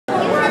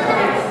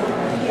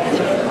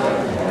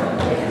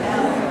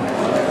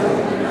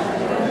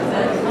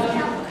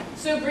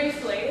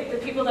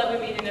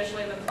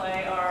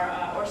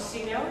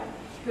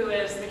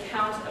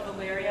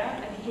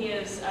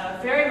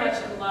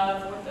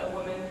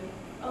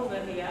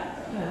Olivia.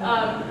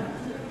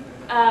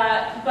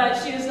 But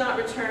she does not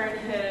return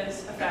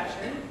his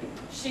affection.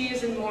 She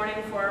is in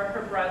mourning for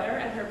her brother,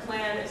 and her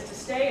plan is to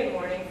stay in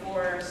mourning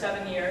for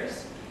 7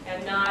 years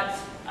and not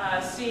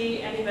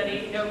see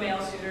anybody, no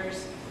male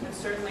suitors, and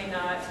certainly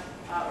not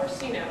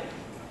Orsino.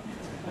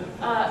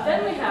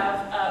 Then we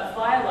have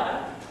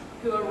Viola,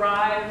 who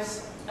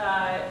arrives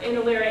in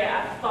Illyria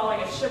after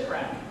following a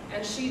shipwreck,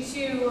 and she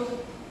too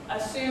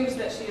assumes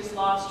that she has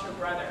lost her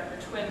brother, her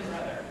twin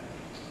brother.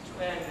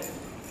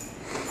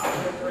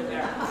 Word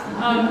there.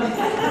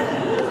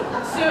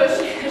 So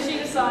she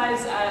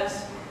decides,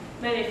 as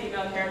many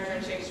female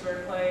characters in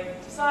Shakespeare play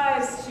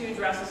decides, to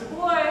dress as a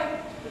boy.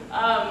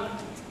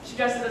 She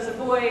dresses as a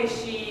boy.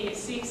 She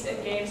seeks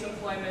and gains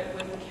employment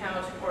with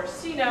Count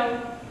Orsino.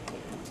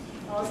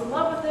 Falls in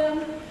love with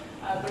him,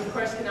 but of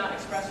course cannot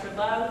express her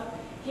love.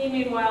 He,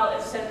 meanwhile,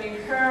 is sending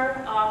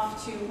her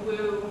off to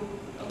woo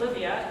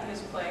Olivia in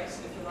his place,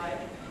 if you like.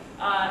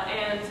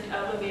 And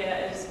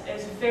Olivia is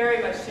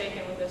very much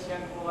taken with this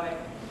young boy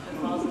and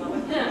falls in love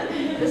with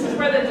him. This is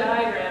where the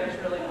diagram is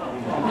really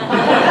helpful.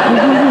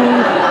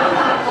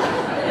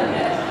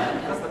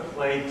 Because the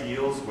play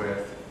deals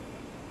with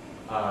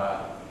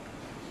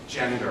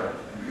gender,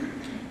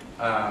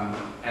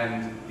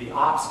 and the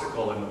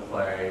obstacle in the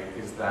play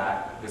is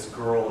that this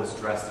girl is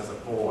dressed as a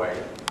boy,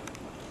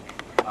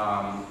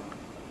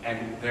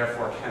 and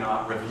therefore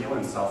cannot reveal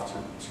herself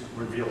to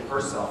reveal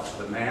herself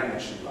to the man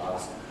that she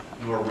loves,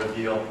 nor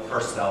reveal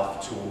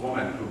herself to a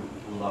woman who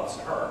loves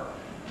her.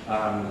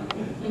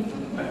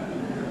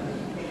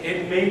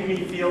 It made me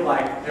feel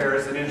like there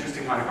is an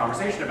interesting kind of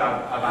conversation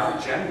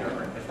about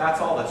gender. If that's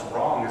all that's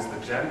wrong is the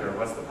gender,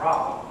 what's the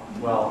problem?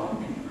 Well,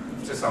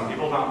 to some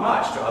people not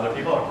much, to other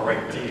people a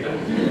great deal.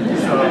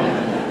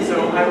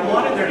 So I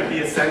wanted there to be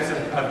a sense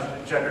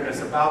of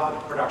genderness about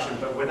the production,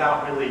 but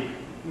without really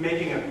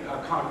making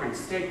a concrete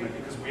statement,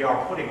 because we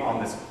are putting on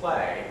this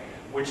play,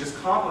 which is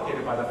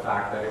complicated by the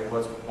fact that it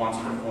was once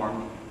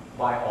performed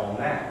by all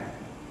men.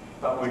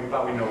 But we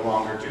no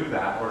longer do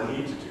that, or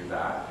need to do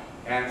that.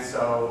 And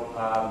so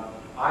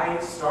I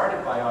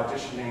started by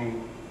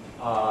auditioning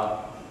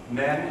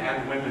men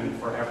and women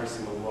for every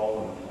single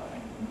role in the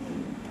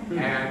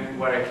play. And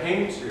what I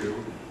came to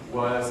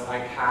was I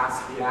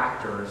cast the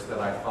actors that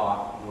I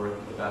thought were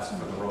the best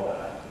for the role.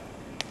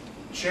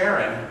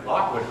 Sharon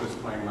Lockwood, who's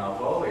playing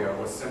Malvolio,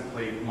 was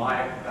simply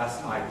my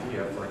best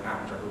idea for an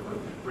actor who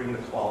could bring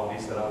the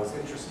qualities that I was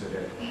interested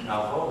in.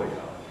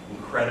 Malvolio,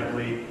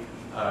 incredibly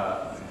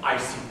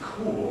icy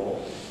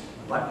cool,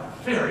 but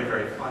very,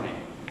 very funny.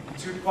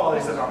 Two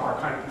qualities that are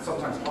kind of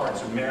sometimes hard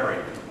to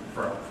marry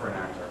for an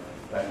actor,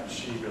 but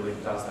she really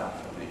does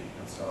that for me.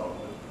 And so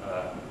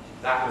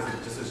that was a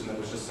decision that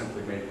was just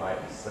simply made by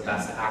the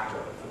best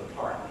actor for the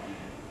part.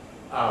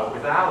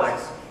 With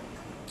Alex,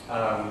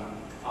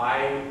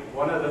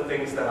 one of the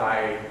things that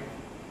I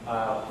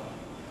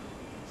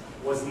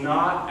was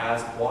not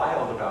as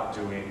wild about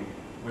doing,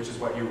 which is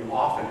what you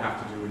often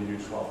have to do when you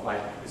do 12th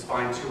Night, is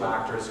find two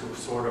actors who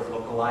sort of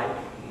look alike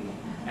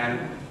and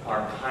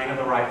are kind of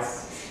the right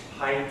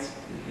height,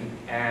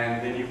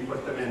 and then you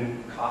put them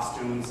in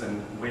costumes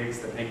and wigs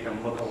that make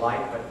them look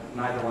alike, but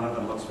neither one of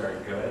them looks very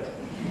good.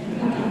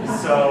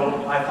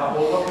 So I thought,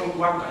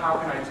 well, how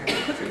can I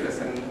do this?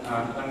 And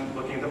I'm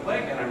looking at the play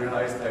again, I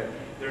realized that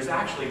there's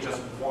actually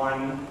just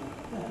one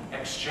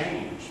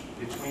exchange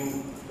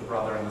between the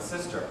brother and the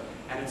sister,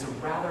 and it's a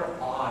rather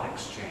odd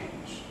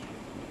exchange.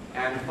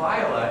 And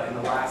Viola, in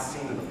the last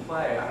scene of the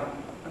play,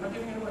 I'm not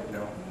giving it away,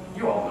 no,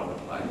 you all know the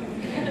play.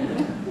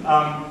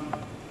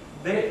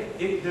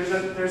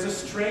 There's a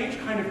strange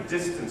kind of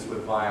distance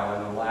with Viola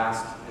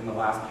in the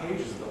last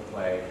pages of the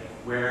play,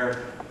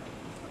 where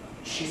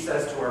she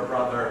says to her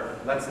brother,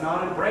 "Let's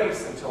not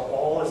embrace until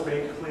all is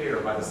made clear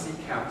by the sea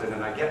captain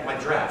and I get my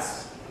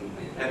dress."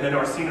 And then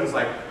Orsino's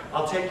like,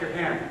 "I'll take your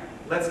hand.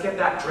 Let's get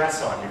that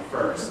dress on you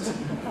first."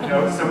 You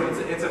know, so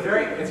it's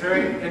very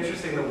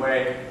interesting the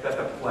way that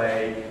the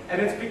play,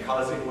 and it's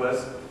because it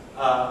was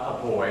a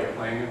boy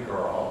playing a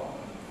girl,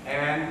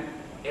 and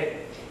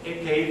it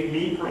gave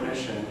me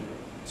permission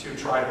to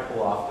try to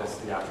pull off this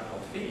theatrical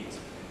feat.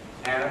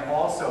 And it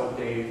also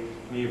gave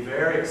me a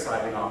very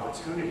exciting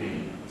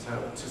opportunity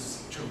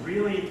to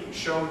really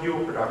show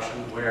you a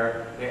production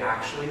where they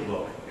actually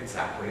look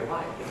exactly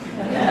alike.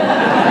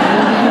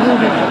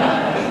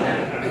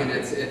 I mean,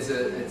 it's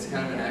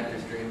kind of an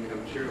actor's dream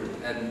come true,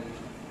 and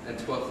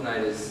Twelfth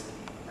Night it's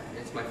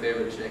my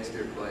favorite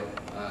Shakespeare play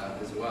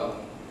as well,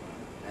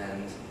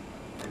 and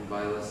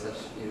Viola's such,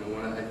 you know,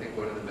 I think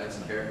one of the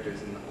best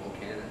characters in the whole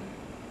canon.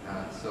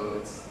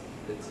 So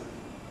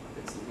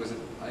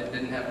I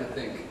didn't have to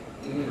think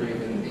for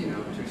even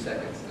 2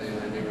 seconds. I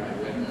knew right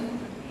away.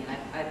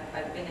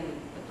 I've been in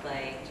the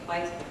play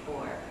twice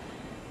before,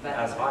 but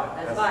As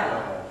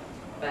Viola.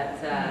 But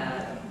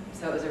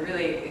so it was a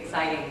really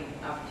exciting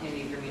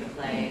opportunity for me to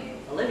play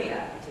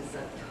Olivia, which is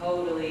a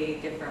totally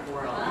different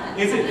world.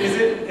 Is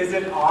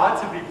it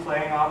odd to be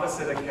playing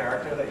opposite a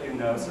character that you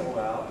know so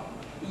well?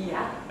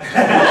 Yeah.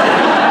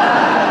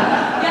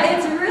 Yeah,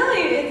 it's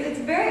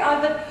very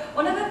odd. But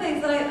one of the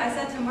things that I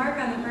said to Mark Mark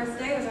on the first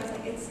day was, I was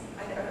like,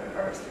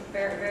 or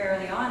very, very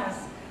early on, I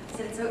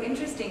said, it's so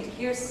interesting to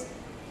hear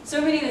so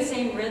many of the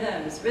same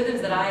rhythms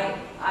that I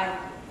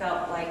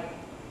felt like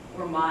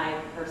were my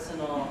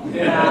personal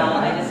well.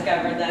 I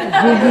discovered that.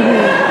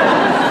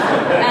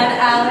 And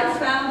Alex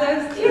found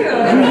those too.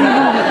 And so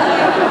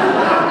I was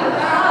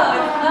like,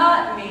 oh, it's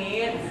not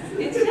me,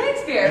 it's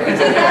Shakespeare, which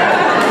is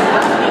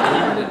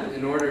actually...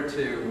 In order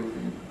to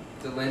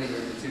delineate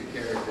the two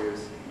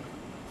characters,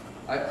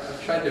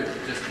 I've tried to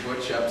just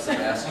butch up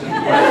Sebastian. So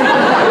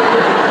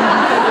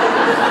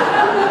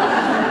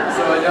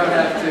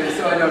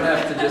I don't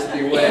have to just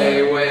be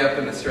way up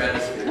in the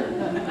stratosphere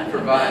for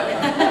Violet.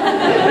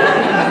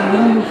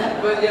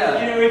 But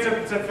yeah. You know,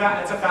 it's a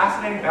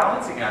fascinating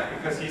balancing act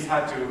because he's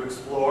had to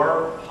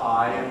explore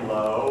high and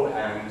low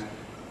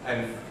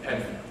and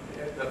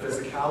the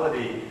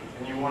physicality,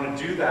 and you want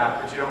to do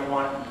that, but you don't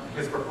want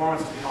his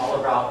performance to be all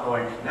about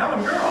going, now I'm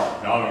a girl,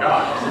 now I'm a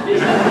guy.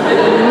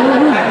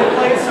 And the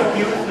play is so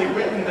beautifully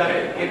written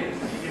that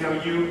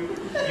you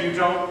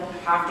don't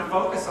have to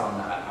focus on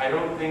that. I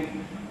don't think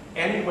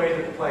any way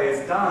that the play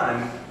is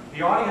done,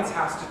 the audience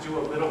has to do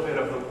a little bit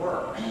of the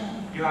work.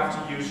 You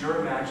have to use your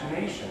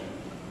imagination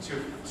to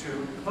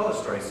tell the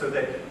story, so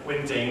that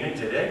when Dana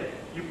did it,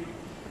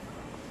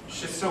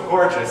 she's so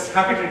gorgeous.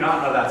 How could you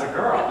not know that's a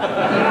girl?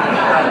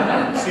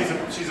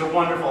 She's a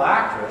wonderful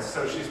actress,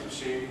 so she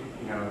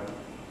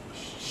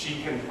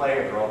can play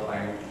a girl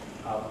playing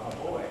a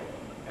boy,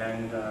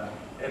 and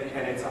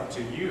it's up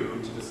to you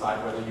to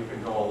decide whether you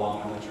can go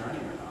along on the journey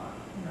or not.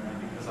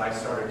 Because I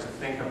started to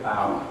think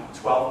about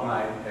 12th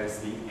Night as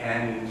the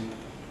end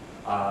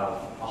of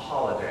a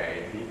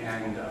holiday, the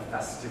end of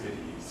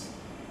festivities.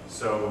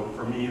 So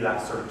for me,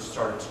 that sort of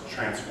started to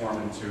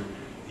transform into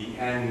the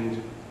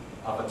end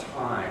of a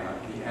time,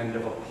 the end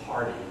of a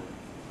party.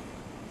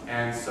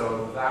 And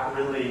so that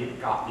really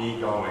got me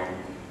going,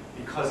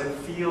 because it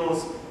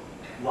feels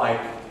like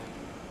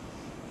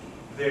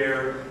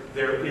there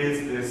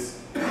is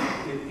this,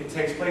 it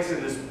takes place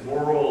in this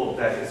world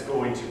that is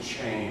going to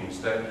change.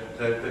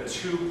 The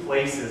two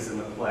places in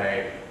the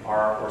play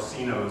are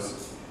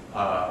Orsino's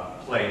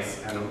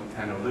place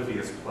and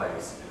Olivia's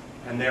place.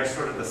 And they're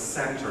sort of the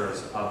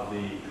centers of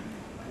the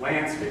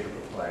landscape of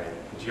the play,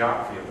 the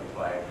geography of the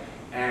play.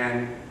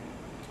 And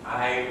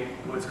I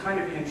was kind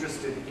of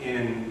interested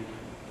in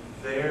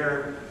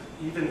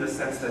even the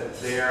sense that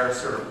they're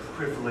sort of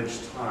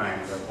privileged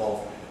times. They're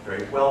both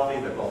very wealthy,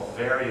 they're both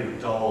very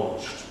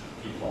indulged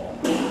people.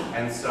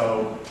 And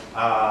so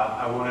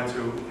I wanted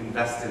to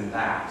invest in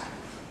that.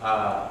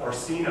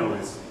 Orsino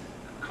is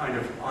kind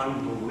of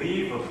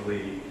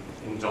unbelievably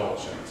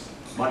indulgent.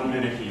 One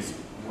minute he's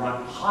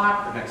run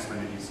hot, the next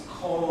minute he's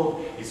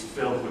cold, he's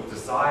filled with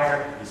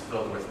desire, he's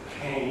filled with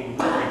pain,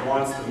 he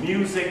wants the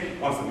music,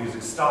 once the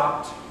music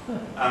stopped.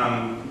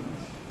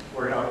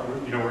 We're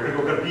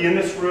going to be in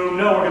this room,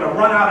 no, we're going to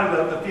run out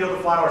into the field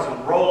of flowers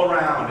and roll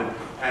around,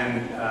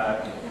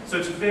 so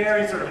it's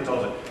very sort of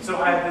indulgent. So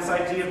I have this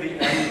idea of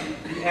the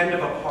end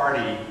of a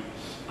party.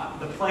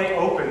 The play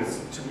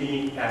opens to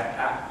me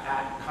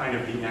at kind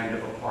of the end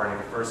of a party,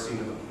 the first scene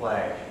of the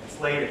play.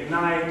 It's late at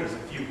night, there's a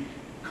few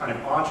kind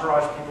of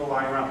entourage people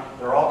lying around.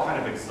 They're all kind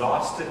of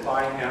exhausted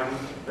by him,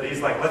 but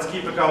he's like, let's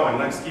keep it going,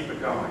 let's keep it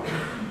going.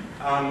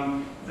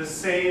 The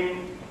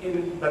same,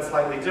 but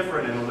slightly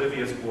different in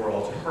Olivia's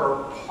world,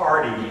 her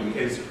party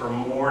is her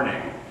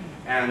mourning,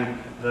 and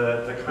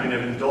the kind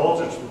of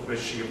indulgence with which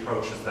she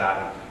approaches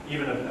that, and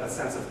even a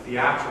sense of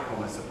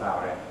theatricalness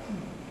about it.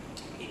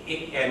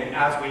 And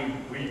as we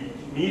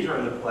meet her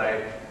in the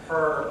play,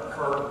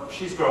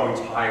 she's growing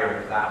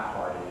tired of that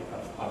party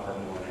of her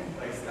mourning.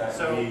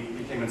 So we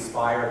became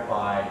inspired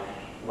by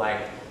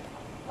like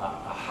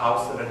a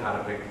house that had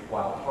a big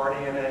wild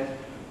party in it,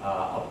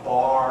 a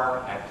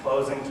bar at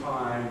closing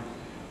time.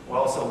 We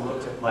also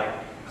looked at like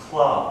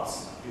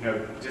clubs,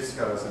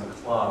 discos and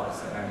clubs,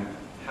 and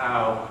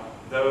how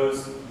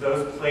those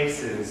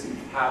places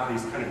have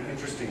these kind of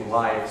interesting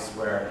lives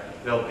where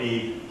there'll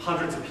be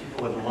hundreds of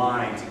people in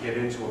line to get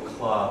into a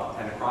club,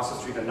 and across the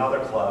street another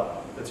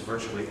club that's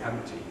virtually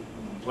empty.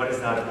 What is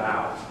that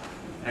about?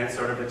 And its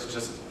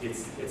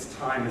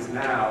time is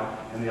now,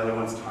 and the other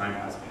one's time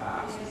has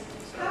passed.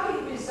 How do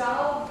you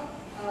resolve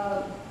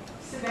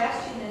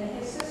Sebastian and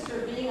his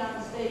sister being on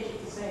the stage at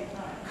the same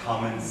time?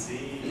 Come and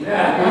see.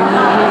 Yeah.